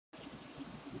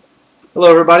Hello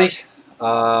everybody.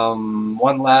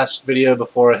 One last video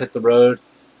before I hit the road.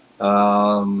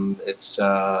 It's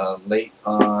late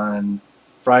on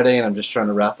Friday and I'm just trying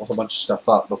to wrap a whole bunch of stuff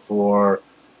up before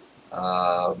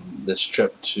this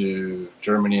trip to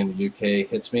Germany and the UK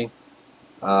hits me.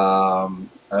 Um,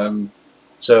 um,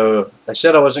 so I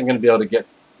said I wasn't going to be able to get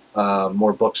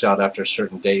more books out after a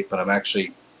certain date, but I'm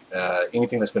actually,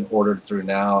 anything that's been ordered through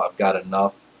now, I've got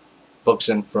enough books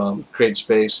in from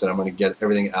CreateSpace that I'm going to get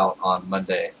everything out on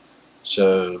Monday.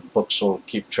 So books will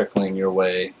keep trickling your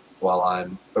way while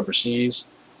I'm overseas.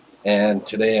 And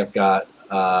today I've got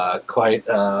quite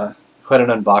an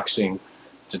unboxing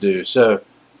to do. So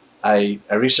I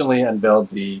recently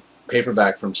unveiled the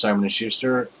paperback from Simon and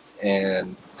Schuster,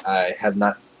 and I have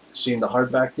not seen the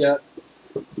hardback yet.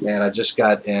 And I just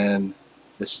got in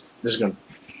this. This is going to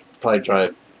probably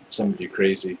drive some of you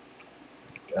crazy.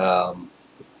 Um,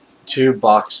 2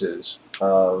 boxes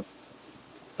of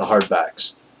the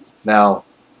hardbacks. Now,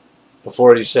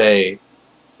 before you say,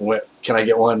 can I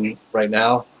get one right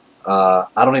now? I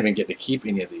don't even get to keep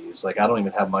any of these. Like, I don't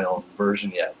even have my own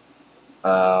version yet.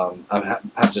 I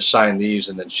have to sign these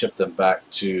and then ship them back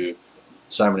to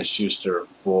Simon & Schuster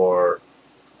for,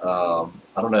 I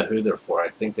don't know who they're for. I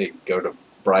think they go to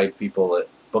bribe people at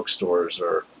bookstores,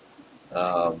 or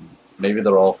maybe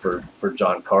they're all for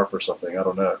John Carp or something. I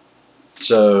don't know.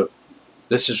 So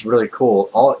this is really cool.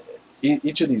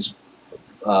 Each of these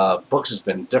books has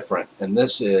been different, and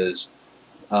this is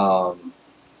so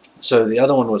the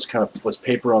other one was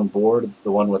paper on board,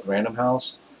 the one with Random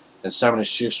House, and Simon and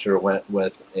Schuster went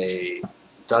with a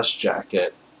dust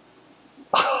jacket.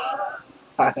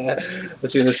 I've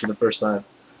seen this for the first time.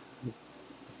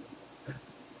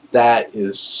 That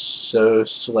is so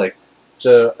slick.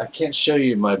 So I can't show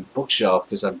you my bookshelf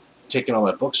because I'm taking all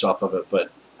my books off of it,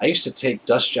 but I used to take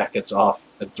dust jackets off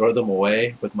and throw them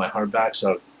away with my hardback,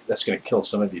 so that's going to kill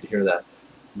some of you to hear that.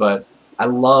 But I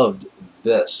loved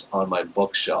this on my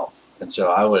bookshelf, and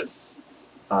so I would,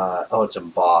 oh, it's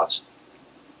embossed.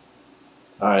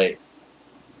 All right,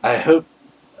 I hope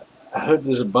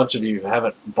there's a bunch of you who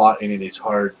haven't bought any of these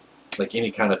like any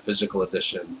kind of physical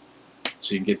edition,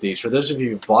 so you can get these. For those of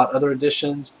you who bought other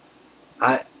editions,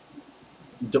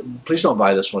 please don't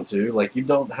buy this one too. Like, you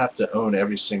don't have to own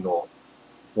every single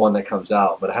one that comes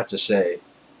out, but I have to say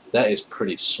that is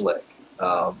pretty slick.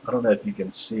 I don't know if you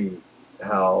can see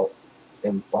how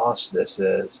embossed this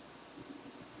is,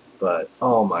 but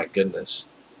oh my goodness.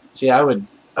 See, I would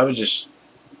just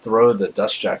throw the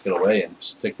dust jacket away and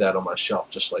stick that on my shelf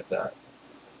just like that.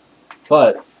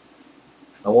 But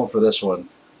I won't for this one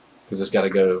because it's got to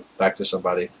go back to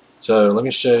somebody. So let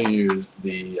me show you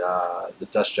the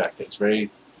dust jacket. It's very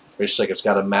slick. It's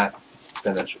got a matte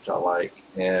finish, which I like,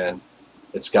 and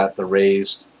it's got the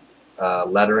raised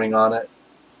lettering on it,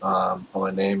 on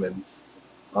my name and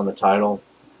on the title.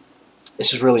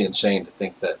 This is really insane to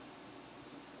think that,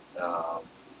 I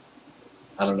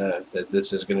don't know, that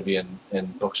this is going to be in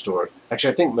bookstores.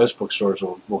 Actually, I think most bookstores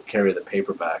will carry the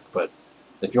paperback, but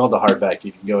if you want the hardback,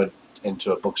 you can go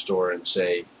into a bookstore and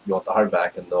say you want the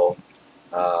hardback, and they'll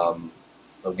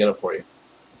get it for you.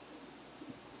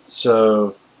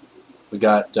 So we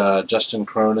got Justin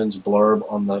Cronin's blurb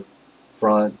on the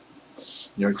front,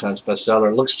 New York Times bestseller.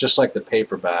 It looks just like the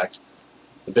paperback.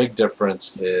 The big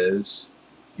difference is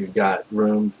you've got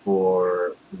room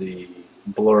for the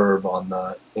blurb on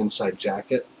the inside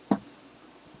jacket.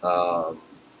 And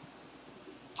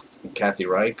Kathy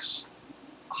writes.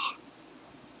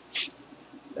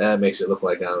 That makes it look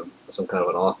like I'm some kind of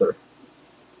an author.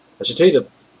 I should tell you the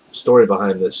story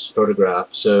behind this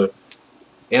photograph. So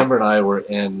Amber and I were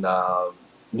in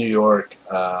New York,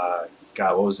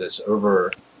 God, what was this,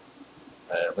 over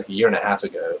like a year and a half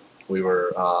ago. We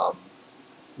were,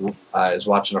 I was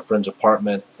watching a friend's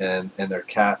apartment and their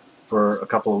cat for a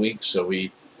couple of weeks, so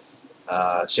we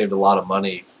saved a lot of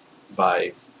money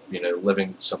by,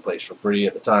 living someplace for free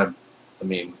at the time. I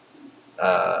mean,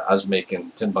 I was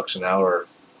making $10 an hour,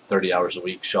 30 hours a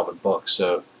week shelving books,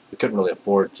 so we couldn't really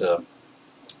afford to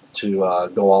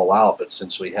go all out. But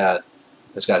since we had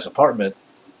this guy's apartment,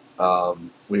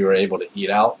 we were able to eat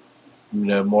out,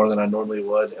 more than I normally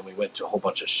would, and we went to a whole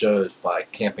bunch of shows by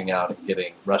camping out and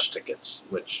getting rush tickets,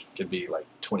 which could be like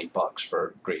 $20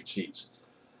 for great seats.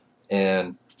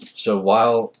 And so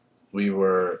while we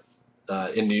were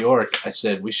in New York, I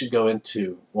said we should go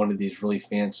into one of these really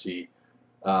fancy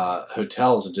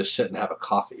hotels and just sit and have a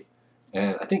coffee.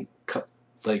 And I think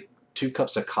like 2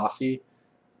 cups of coffee,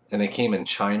 and they came in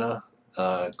China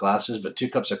glasses, but 2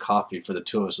 cups of coffee for the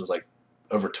 2 of us was like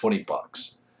over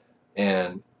 $20.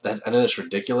 And I know that's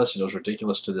ridiculous, and it was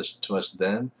ridiculous to us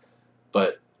then,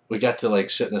 but we got to like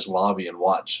sit in this lobby and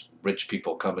watch rich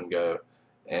people come and go,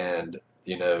 and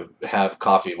have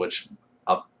coffee. Which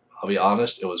I'll be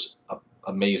honest, it was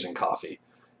amazing coffee,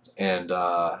 and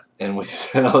and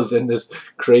I was in this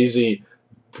crazy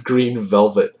green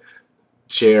velvet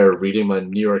chair reading my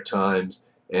New York Times,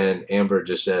 and Amber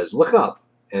just says, "Look up,"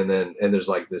 and there's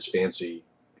like this fancy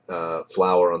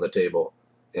flower on the table,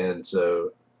 and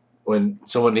so when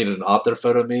someone needed an author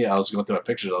photo of me, I was going through my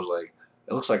pictures. I was like,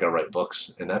 "It looks like I write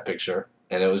books in that picture,"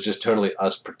 and it was just totally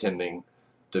us pretending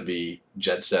to be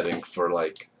jet setting for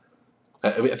like.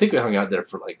 I think we hung out there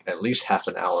for like at least half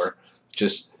an hour,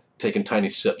 just taking tiny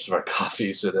sips of our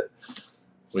coffee so that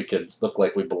we could look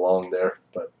like we belonged there.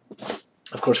 But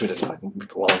of course we didn't like we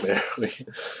belong there.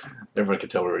 Everyone could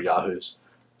tell we were yahoos.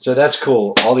 So that's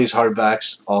cool. All these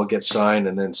hardbacks all get signed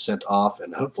and then sent off,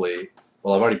 and hopefully,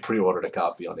 well, I've already pre-ordered a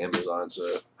copy on Amazon,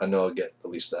 so I know I'll get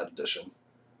at least that edition.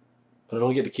 But I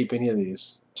don't get to keep any of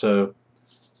these, so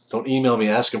don't email me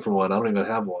asking for one. I don't even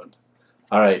have one.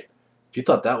 All right. If you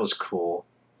thought that was cool,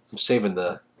 I'm saving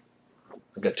I've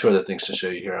got 2 other things to show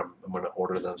you here. I'm going to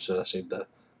order them, so I saved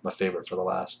my favorite for the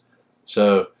last.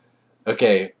 So,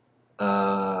 okay,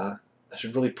 I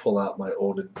should really pull out my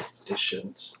old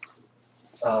editions.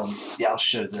 Yeah, I'll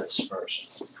show this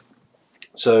first.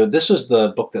 So this was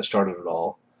the book that started it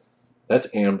all. That's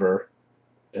Amber,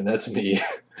 and that's me.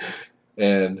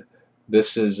 And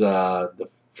this is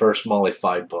the first Molly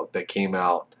Fide book that came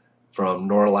out from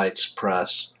Norlight's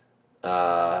Press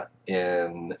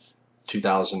in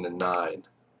 2009,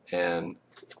 and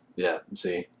yeah,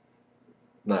 see,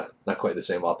 not quite the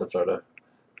same author photo.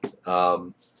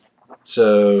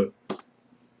 So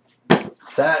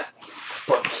that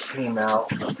book came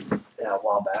out a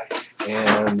while back,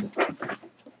 and I'm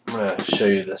gonna show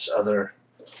you this other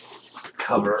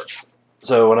cover.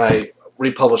 So when I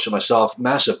republished it myself,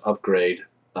 massive upgrade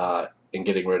in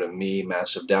getting rid of me,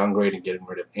 massive downgrade in getting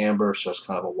rid of Amber, so it's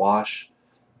kind of a wash.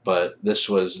 But this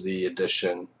was the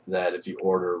edition that if you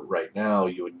order right now,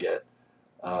 you would get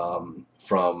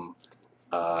from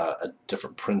a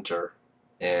different printer.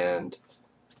 And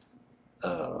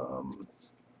so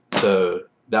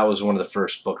that was one of the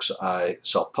first books I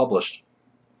self-published.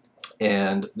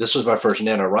 And this was my first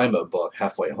NaNoWriMo book,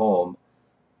 Halfway Home,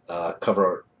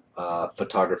 cover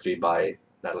photography by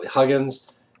Natalie Huggins.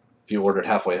 If you ordered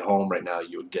Halfway Home right now,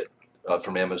 you would get,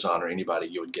 from Amazon or anybody,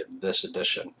 you would get this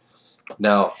edition.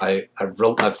 Now, I've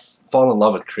fallen in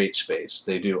love with CreateSpace.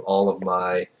 They do all of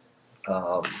my,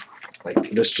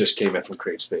 like this just came in from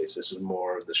CreateSpace. This is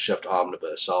more of the Shift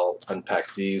Omnibus. I'll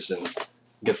unpack these and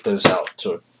get those out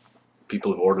to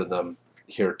people who've ordered them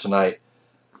here tonight.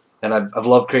 And I've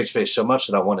loved CreateSpace so much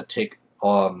that I want to take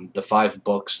the 5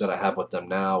 books that I have with them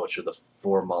now, which are the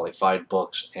 4 Molly Fide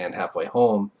books and Halfway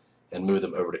Home, and move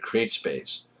them over to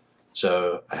CreateSpace.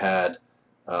 So I had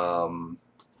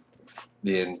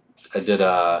I did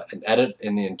an edit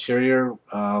in the interior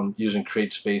using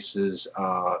CreateSpace's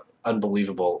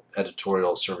unbelievable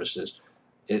editorial services.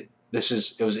 It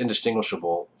was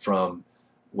indistinguishable from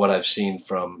what I've seen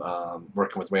from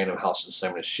working with Random House and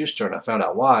Simon and Schuster, and I found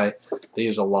out why. They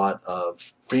use a lot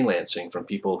of freelancing from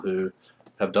people who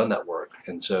have done that work,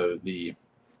 and so the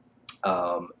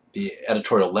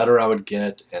editorial letter I would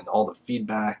get and all the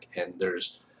feedback, and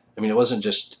I mean, it wasn't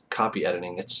just copy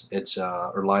editing, it's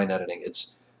or line editing,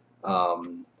 it's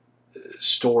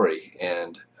story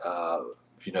and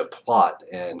plot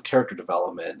and character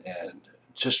development, and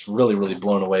just really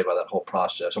blown away by that whole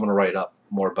process. I'm going to write up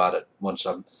more about it once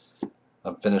I'm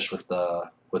finished with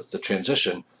the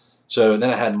transition. So then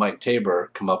I had Mike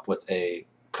Tabor come up with a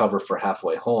cover for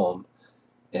Halfway Home,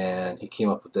 and he came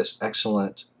up with this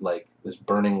excellent, like this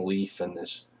burning leaf and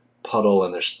this puddle,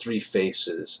 and there's 3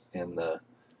 faces in the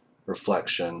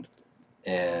reflection,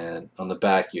 and on the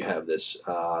back you have this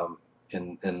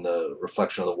in the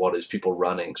reflection of the water is people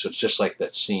running. So it's just like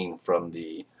that scene from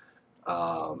the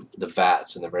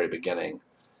vats in the very beginning.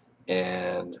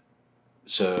 And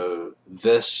so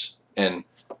this, and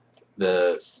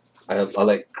I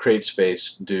let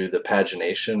CreateSpace do the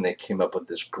pagination. They came up with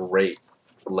this great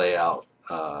layout.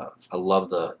 I love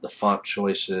the font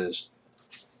choices.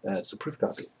 It's a proof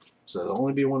copy, so there'll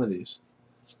only be one of these.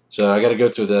 So I got to go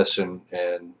through this and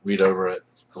read over it.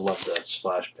 I love that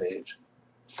splash page.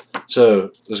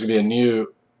 So there's going to be a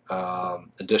new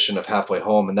edition of Halfway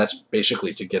Home, and that's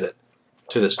basically to get it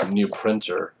to this new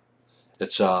printer.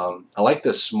 It's I like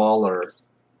this smaller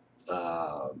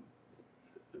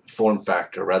form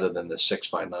factor rather than the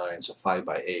 6x9, it's a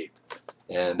 5x8,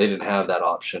 and they didn't have that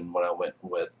option when I went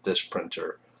with this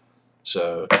printer.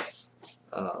 So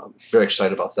very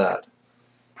excited about that.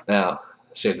 Now,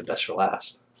 save the best for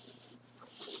last.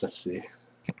 Let's see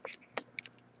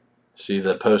See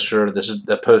the poster? This is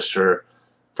the poster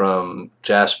from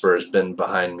Jasper has been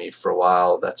behind me for a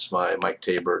while. That's my Mike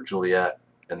Tabor Juliet,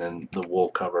 and then the wool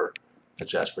cover that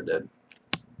Jasper did.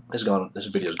 This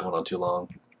video's going on too long,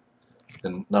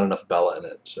 and not enough Bella in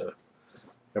it, so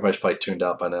everybody's probably tuned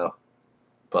out by now.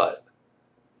 But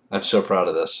I'm so proud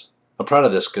of this. I'm proud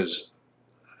of this because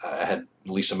I had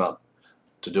the least amount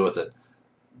to do with it.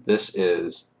 This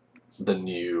is the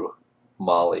new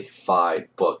Molly Fide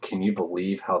book. Can you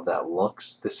believe how that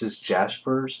looks? This is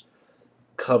Jasper's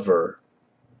cover.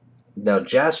 Now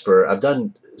Jasper, I've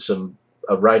done some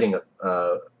writing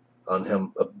on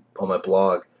him on my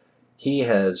blog. He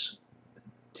does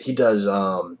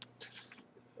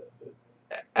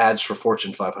ads for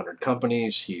Fortune 500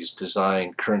 companies. He's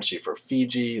designed currency for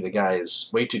Fiji. The guy is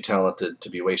way too talented to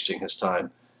be wasting his time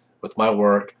with my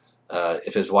work.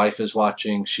 If his wife is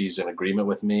watching, she's in agreement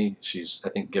with me. She's, I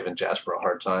think, giving Jasper a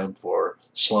hard time for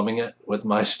slumming it with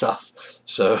my stuff.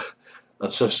 So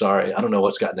I'm so sorry. I don't know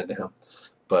what's gotten into him,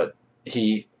 but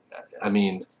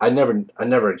I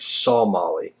never saw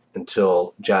Molly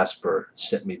until Jasper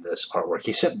sent me this artwork.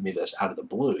 He sent me this out of the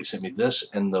blue. He sent me this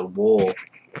and the wool,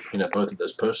 both of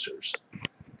those posters.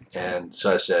 And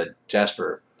so I said,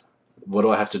 Jasper, what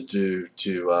do I have to do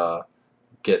to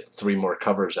get 3 more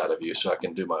covers out of you so I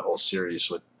can do my whole series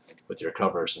with your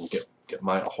covers and get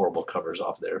my horrible covers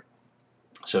off there?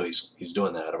 So he's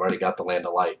doing that. I've already got the Land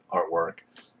of Light artwork,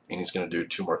 and he's going to do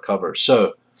 2 more covers.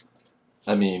 So,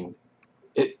 I mean,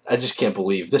 I just can't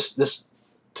believe this.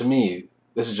 To me,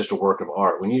 this is just a work of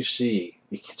art. When you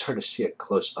it's hard to see it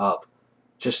close up.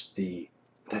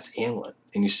 That's Anlin,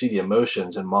 and you see the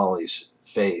emotions in Molly's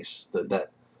face.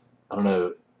 That I don't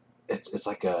know. It's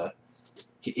like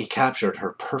he captured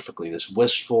her perfectly. This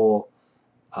wistful.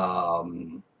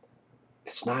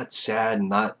 It's not sad,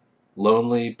 not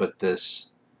lonely, but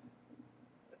this.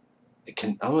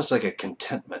 Almost like a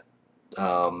contentment.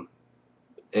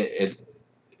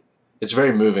 It's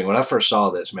very moving. When I first saw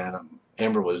this, man,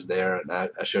 Amber was there, and I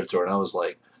showed it to her, and I was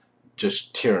like,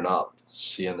 just tearing up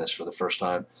seeing this for the first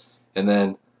time. And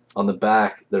then on the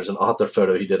back, there's an author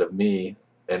photo he did of me,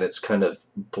 and it's kind of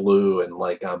blue and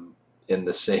like I'm in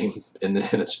the same in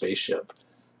a spaceship,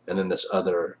 and then this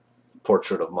other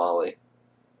portrait of Molly.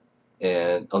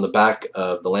 And on the back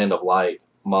of the Land of Light,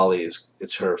 Molly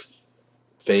it's her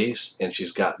face, and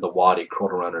she's got the wadi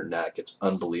curled around her neck. It's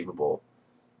unbelievable.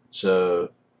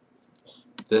 So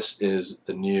this is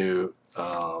the new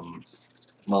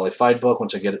Molly Fide book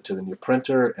once I get it to the new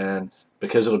printer, and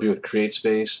because it'll be with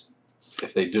CreateSpace,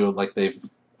 if they do it like they've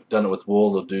done it with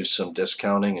wool, they'll do some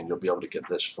discounting, and you'll be able to get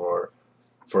this for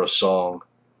a song.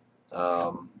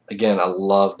 Again, I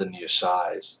love the new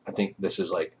size. I think this is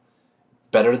like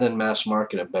better than mass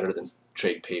market and better than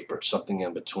trade paper. It's something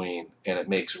in between, and it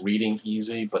makes reading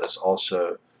easy, but it's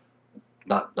also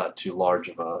not too large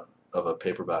of a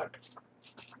paperback.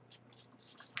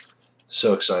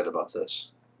 So excited about this.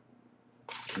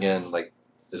 Again, like,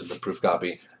 this is the proof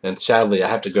copy, and sadly I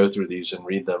have to go through these and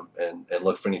read them and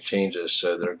look for any changes,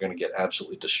 so they're going to get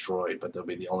absolutely destroyed, but they'll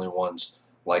be the only ones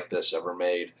like this ever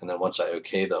made. And then once I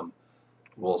okay them,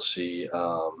 we'll see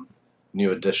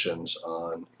new additions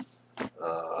on.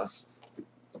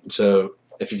 So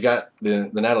if you've got the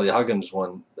Natalie Huggins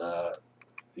one, I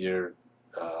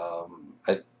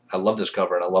love this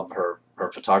cover, and I love her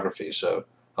photography, so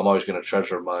I'm always going to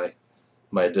treasure my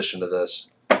addition to this.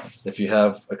 If you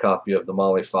have a copy of the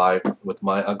Molly Fide with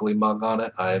my ugly mug on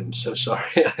it, I'm so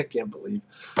sorry. I can't believe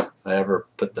I ever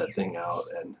put that thing out,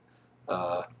 and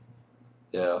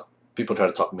yeah, people try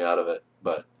to talk me out of it,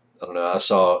 but I don't know. I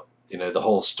saw, the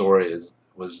whole story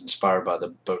was inspired by the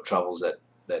boat travels that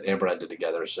Amber and I did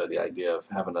together, so the idea of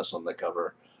having us on the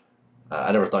cover,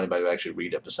 I never thought anybody would actually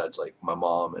read it besides like my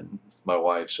mom and my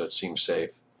wife, so it seems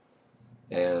safe.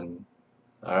 And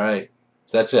all right,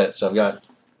 so that's it. So I've got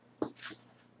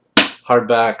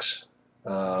hardbacks.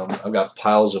 I've got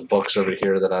piles of books over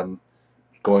here that I'm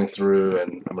going through,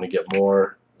 and I'm going to get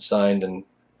more signed and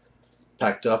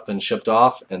packed up and shipped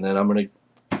off, and then I'm going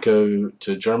to go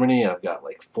to Germany. I've got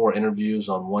like 4 interviews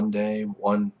on one day,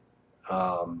 one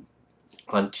on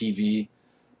TV,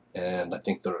 and I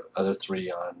think the other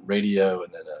 3 on radio,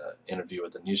 and then an interview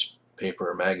with the newspaper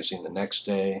or magazine the next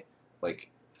day. Like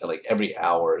every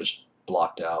hour is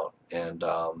blocked out, and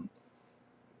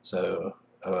so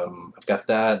I've got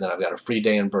that. Then I've got a free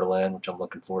day in Berlin, which I'm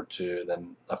looking forward to.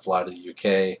 Then I fly to the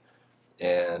UK,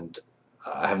 and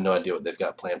I have no idea what they've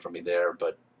got planned for me there,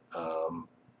 but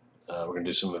we're going to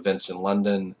do some events in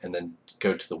London, and then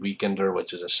go to the Weekender,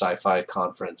 which is a sci-fi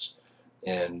conference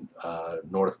in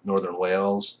northern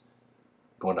Wales.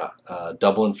 Going to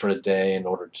Dublin for a day in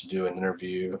order to do an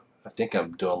interview I think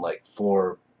I'm doing like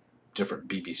 4 different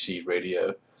BBC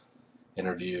radio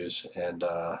interviews, and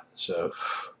so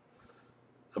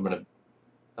I'm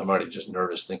already just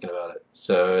nervous thinking about it.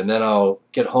 So, and then I'll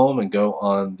get home and go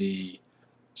on the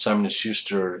Simon and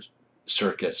Schuster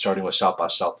circuit, starting with South by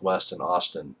Southwest in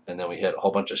Austin, and then we hit a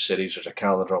whole bunch of cities. There's a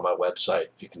calendar on my website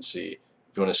if you can see,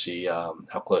 if you want to see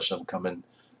how close I'm coming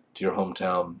to your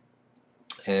hometown.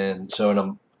 And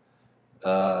so,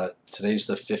 today's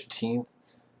the 15th,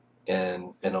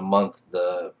 and in a month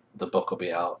the book will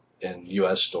be out in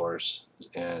U.S. stores.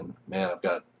 And man, I've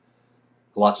got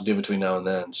lots to do between now and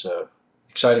then. So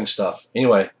exciting stuff.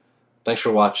 Anyway, thanks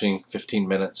for watching 15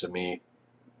 minutes of me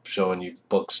showing you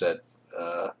books that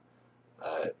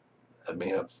I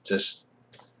mean, this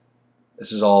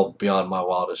is all beyond my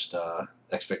wildest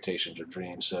expectations or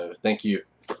dreams. So thank you,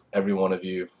 every one of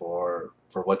you, for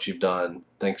what you've done.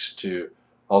 Thanks to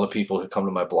all the people who come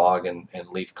to my blog and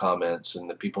leave comments, and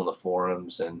the people in the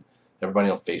forums, and everybody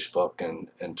on Facebook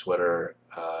and Twitter.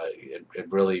 It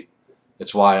really,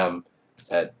 it's why I'm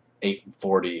at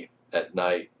 8:40 at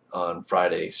night on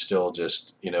Friday, still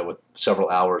just, with several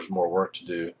hours more work to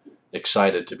do,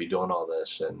 excited to be doing all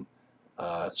this. And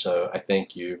so I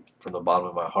thank you from the bottom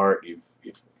of my heart.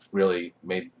 You've really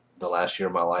made the last year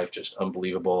of my life just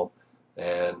unbelievable,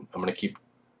 and I'm going to keep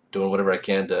doing whatever I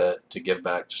can to give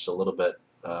back just a little bit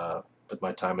with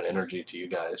my time and energy to you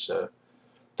guys. So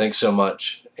thanks so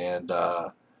much, and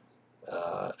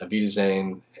Avita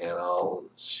Zane, and I'll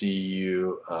see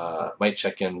you. Might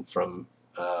check in from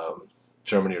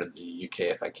Germany or the UK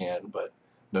if I can, but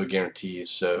no guarantees.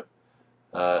 So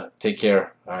take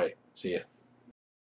care. All right, see you.